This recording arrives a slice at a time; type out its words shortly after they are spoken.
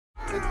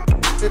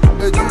I'm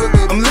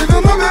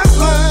living my best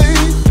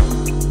life.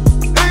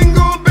 Ain't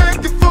going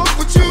back and forth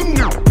with you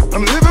now.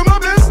 I'm living my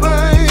best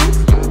life.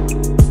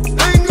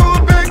 Ain't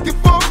going back and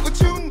forth with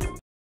you now.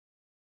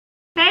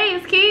 Hey,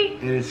 it's Key.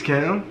 And it's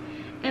Cam.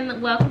 And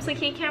welcome to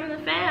Key, Cam, and the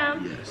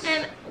Fam. Yes.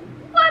 And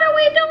what are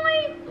we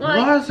doing?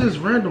 Why is this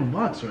random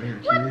box right here,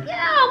 Key? What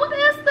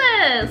is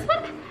this?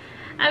 What?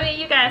 I mean,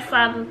 you guys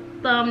saw the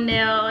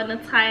thumbnail and the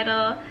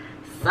title.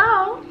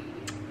 So,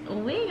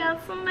 we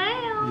got some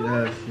mail.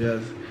 Yes,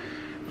 yes.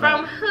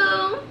 From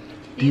who?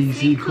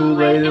 DC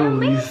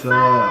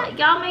Koolaid&Lisa.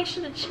 Y'all make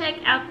sure to check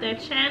out their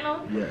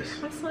channel. Yes.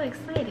 I'm so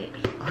excited.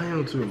 I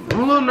am too.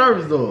 I'm a little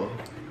nervous though.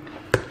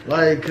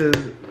 Like,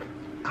 cause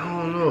I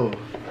don't know.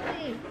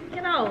 Hey,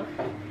 get off.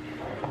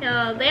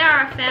 Yo, they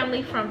are a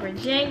family from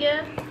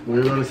Virginia.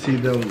 We're gonna see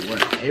them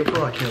what,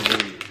 April? I can't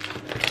wait.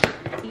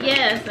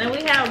 Yes, and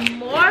we have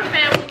more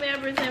family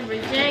members in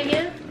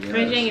Virginia, Yes.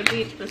 Virginia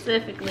Beach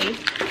specifically.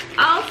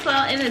 Also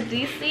in the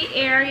DC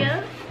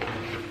area.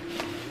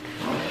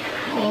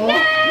 Oh,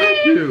 Yay!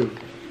 thank you.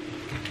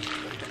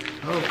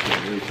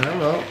 Okay, wait,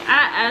 time out.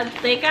 I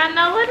think I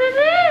know what it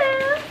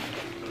is.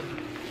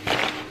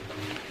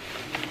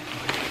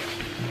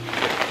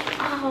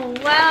 Oh,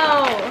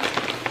 wow.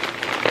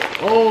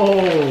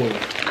 Oh,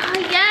 Oh,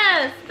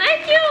 yes.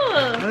 Thank you.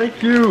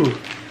 thank you.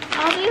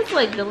 Oh, these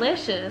look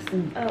delicious.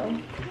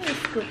 Oh, let me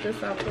scoop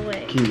this out the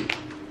way. Key.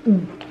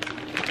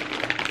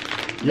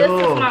 This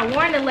is my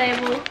warning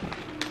label.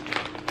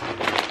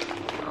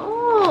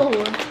 Oh.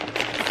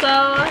 So,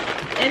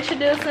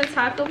 introducing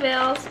Taco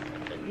Bell's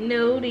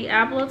new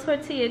Diablo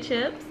tortilla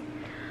chips.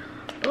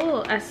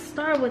 Oh, I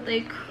start with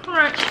a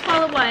crunch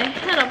followed by a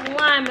hit of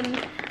lime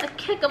and a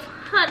kick of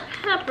hot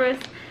peppers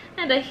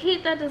and a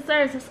heat that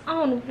deserves its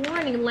own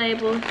warning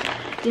label.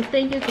 You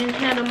think you can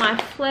handle my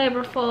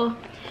flavorful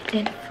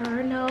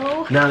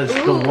Inferno? Now,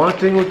 the one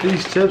thing with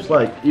these chips,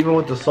 like even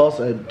with the sauce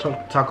at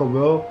Taco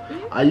Bell,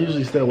 I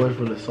usually stay away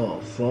from the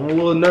sauce, so I'm a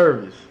little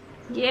nervous.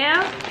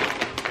 Yeah,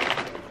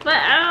 but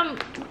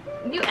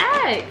you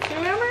asked,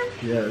 remember?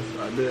 Yes,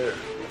 I did.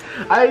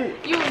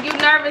 You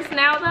nervous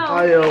now though?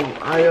 I am.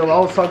 I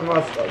was talking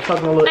about a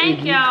little.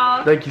 Thank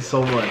y'all. Thank you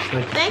so much.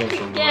 Thank you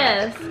so much.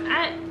 Yes,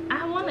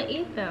 I want to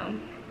eat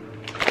them.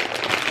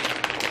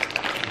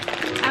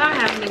 I don't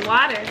have any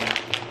water.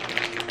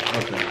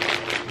 Okay.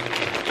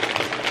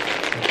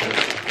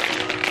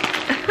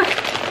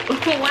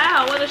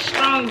 Wow, what a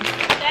strong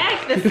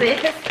bag this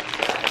is.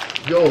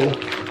 Yo.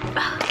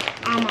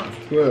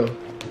 Almost. Well.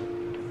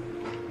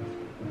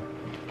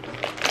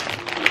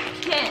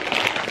 Can't.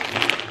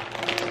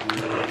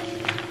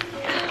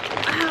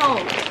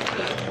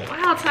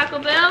 Wow, Taco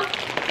Bell.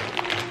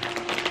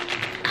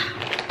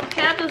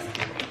 Okay,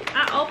 I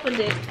opened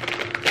it.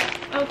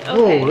 Okay.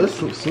 Oh, that's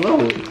some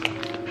slow.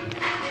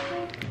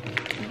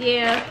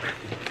 Yeah.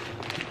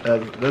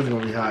 That's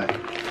gonna be hot.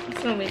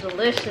 It's gonna be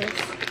delicious.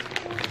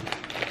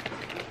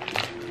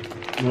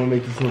 You wanna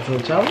make this into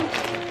a challenge?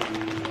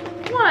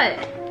 What?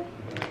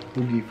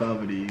 We'll give you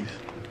 5 of these.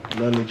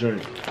 Nothing to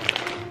drink.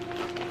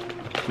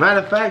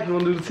 Matter of fact, you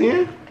wanna do the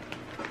 10?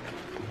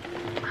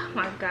 Oh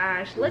my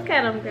gosh, look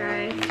at them,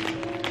 guys.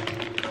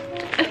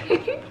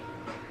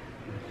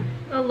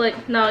 Oh look,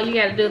 no, you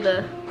gotta do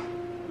the.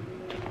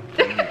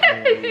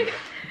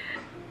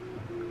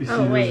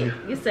 Oh wait,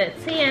 you said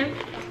 10.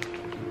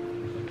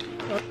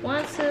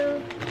 1,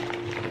 2.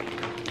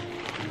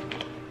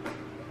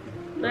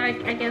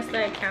 I guess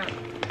that counts.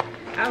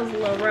 I was a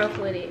little rough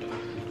with it.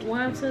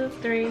 1, 2,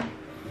 3,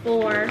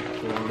 4,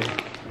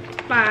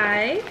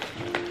 5,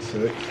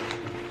 6,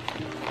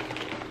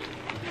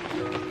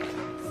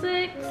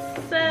 6,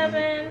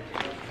 7,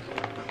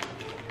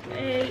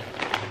 8.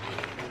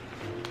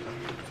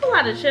 That's a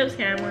lot of chips,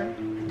 Cameron.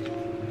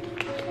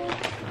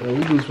 Yeah,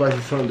 we do spicy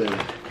Sunday.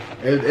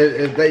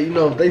 If they,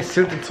 if they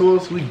sent it to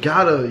us, we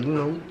gotta, we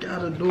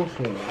gotta do it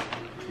for them.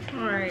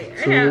 All right.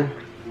 2,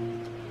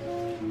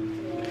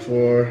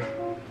 4,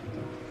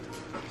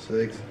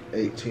 6,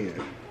 8,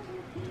 10.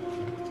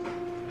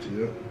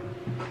 Yep.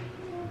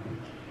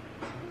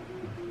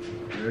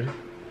 Ready?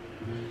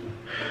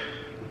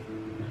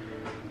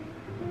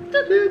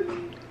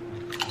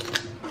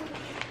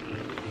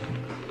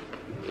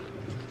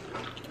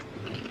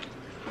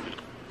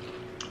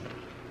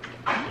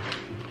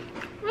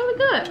 Really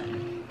good.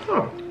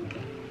 Oh.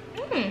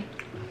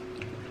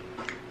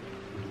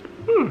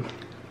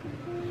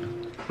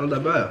 Not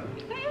that bad.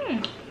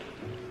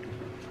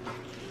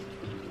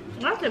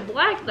 That's it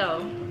black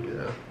though.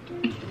 Yeah.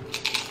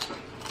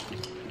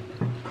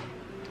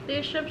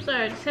 These chips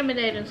are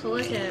intimidating to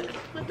look at,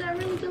 but they're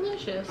really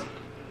delicious.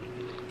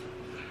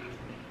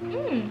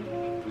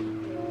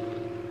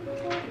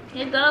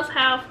 It does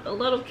have a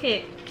little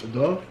kick. It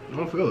does? I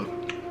don't feel it.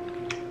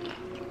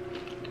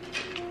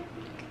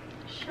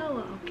 Show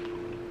off.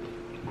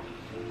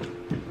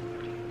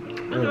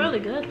 It's really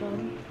good though.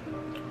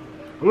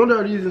 I wonder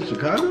are these in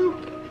Chicago?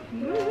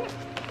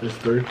 There's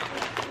 3.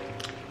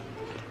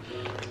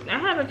 I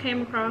haven't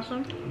came across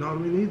them. No,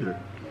 me neither.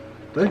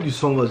 Thank you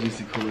so much,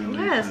 DC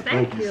Koolaid&Lisa. Yes,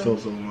 thank you you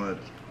so much.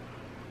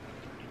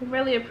 I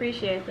really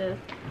appreciate this.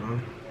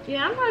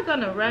 Yeah, I'm not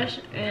gonna rush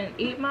and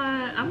eat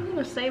mine. I'm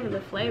gonna savor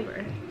the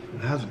flavor.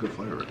 It has a good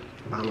flavor.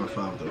 I'm a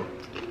 5 though.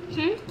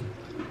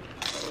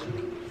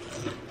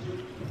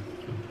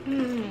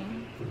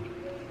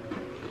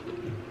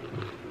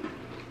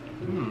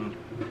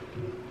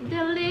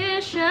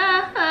 Delicious.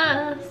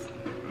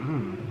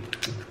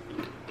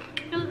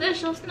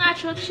 Delicious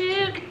nacho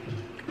chip.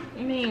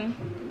 I mean,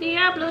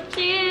 Diablo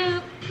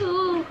chip.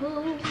 Ooh,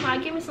 ooh.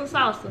 Right, give me some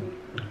salsa.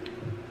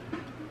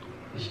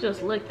 She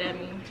just looked at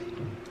me.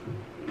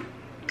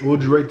 What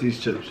would you rate these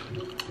chips?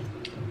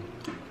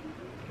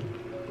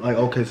 Like,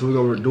 okay, so we're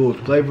gonna do a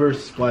flavor,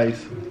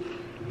 spice,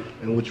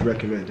 and what you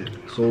recommend it.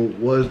 So,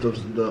 what is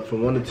the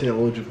from 1 to 10?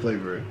 What would you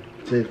flavor it?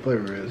 Say the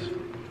flavor is.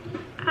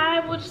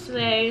 I would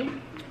say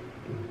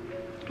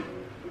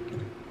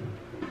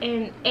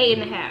an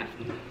 8.5.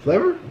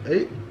 Flavor?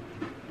 8.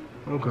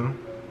 Okay.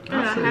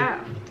 I'll say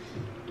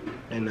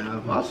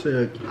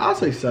 8.5. I'll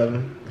say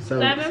 7.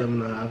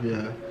 7.5.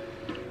 Yeah.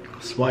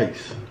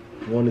 Spice.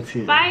 1 to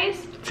 10.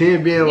 Spice.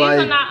 10 being These like.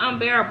 are not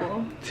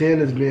unbearable. 10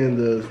 is being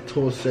the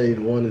toasted.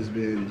 1 is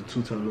being the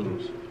 2-time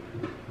noodles.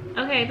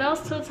 Okay, those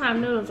 2-time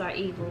noodles are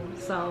evil.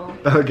 So.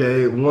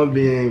 Okay, 1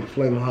 being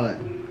flaming hot.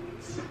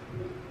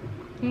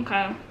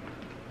 Okay.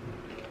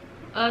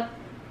 A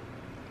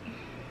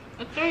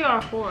 3 or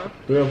a 4.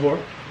 3 or 4.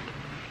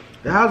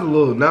 It has a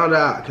little now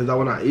that because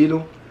when I eat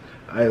them,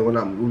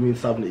 when we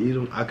stopping to eat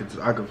them, I can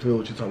feel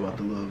what you're talking about,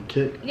 the little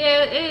kick.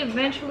 Yeah, it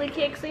eventually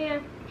kicks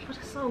in, but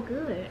it's so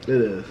good. It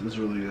is. It's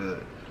really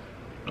good.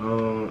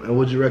 And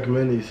would you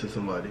recommend these to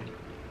somebody?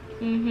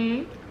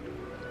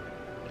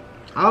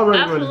 I would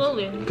recommend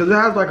Absolutely. because it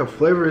has like a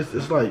flavor.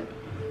 It's like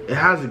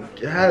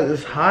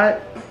it's hot.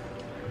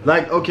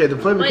 Like okay, the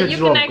flavor catches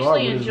you off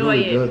guard, but it's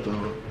really good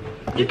though.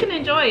 You can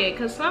enjoy it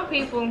because some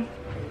people,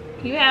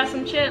 you have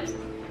some chips.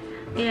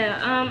 Yeah,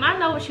 I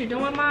know what you're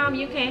doing, Mom.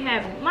 You can't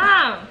have it.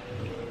 Mom!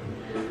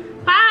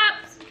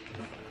 Pops!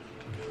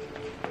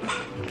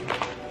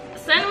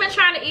 Cinnamon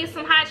trying to eat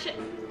some hot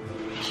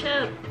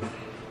chip.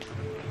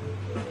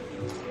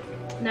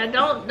 Now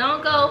don't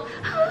go,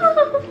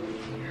 oh,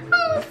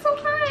 it's so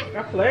hot.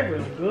 That flavor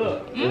is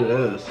good. It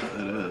is.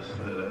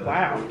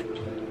 Wow.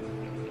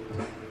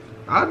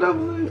 I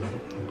definitely.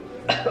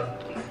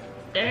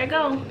 There you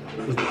go.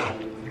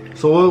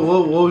 So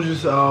what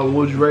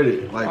would you rate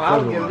it? Like I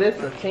would give this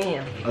a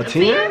 10. A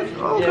 10?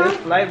 Oh, okay. Yeah, this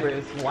flavor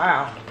is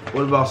wow.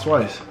 What about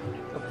spice?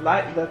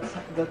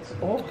 That's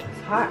oh,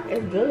 it's hot.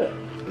 It's good.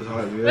 It's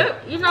hot, yeah.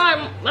 You know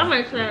what? That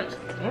makes sense.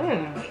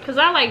 Cause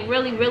I like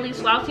really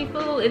salty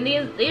food, and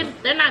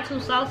they're not too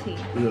salty.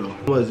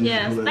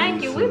 Yes,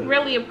 thank you. We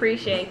really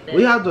appreciate that.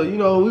 We have to,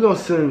 we're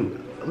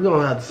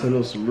gonna have to send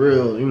them some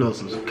real,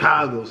 some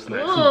Chicago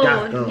snacks.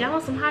 Ooh, y'all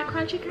want some hot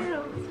crunchy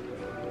girls?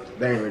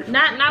 They ain't ready for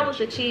Not with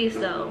the cheese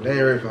though. They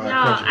ain't ready for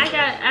hot crunchy. I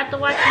got after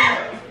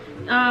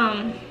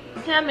watching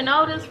Cam and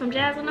Otis from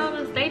Jazz and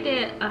Otis, they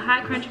did a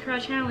hot crunchy curl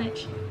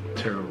challenge.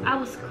 Terrible. I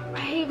was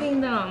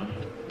craving them.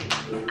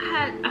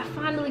 I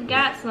finally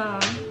got some.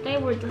 They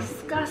were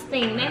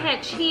disgusting. They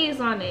had cheese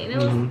on it. It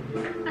was.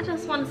 I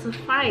just wanted to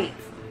fight.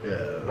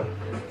 Yeah.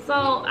 So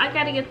I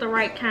gotta get the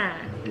right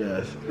kind.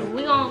 Yes.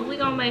 We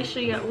gonna make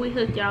sure we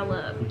hook y'all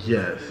up.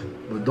 Yes.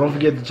 But don't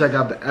forget to check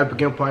out the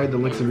Epic Empire. The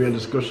links will be in the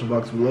description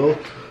box below.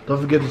 Don't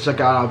forget to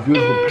check out our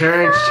beautiful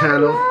parents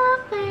channel.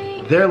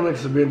 Their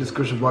links will be in the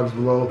description box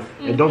below.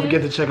 And don't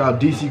forget to check out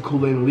DC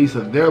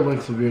Koolaid&Lisa. Their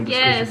links will be in the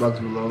description box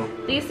below.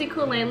 DC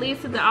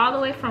Koolaid&Lisa, they're all the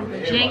way from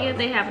Virginia.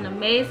 They have an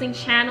amazing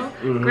channel,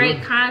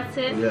 great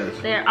content. Yes.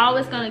 They're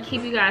always going to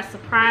keep you guys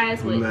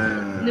surprised with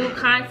new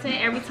content.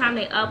 Every time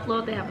they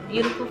upload, they have a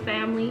beautiful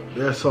family.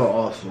 They're so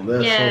awesome.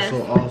 They're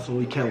so awesome.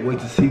 We can't wait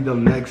to see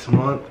them next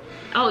month.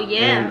 Oh,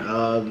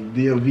 yeah. And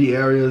the DMV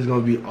area is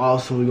going to be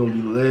awesome. We're going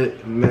to be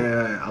lit.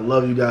 Man, I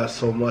love you guys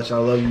so much. I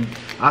love you.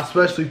 I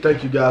especially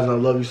thank you guys, and I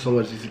love you so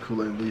much, DC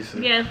Koolaid&Lisa.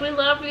 Yes, we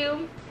love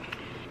you.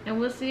 And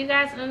we'll see you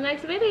guys in the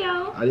next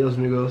video. Adios,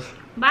 amigos.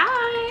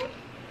 Bye.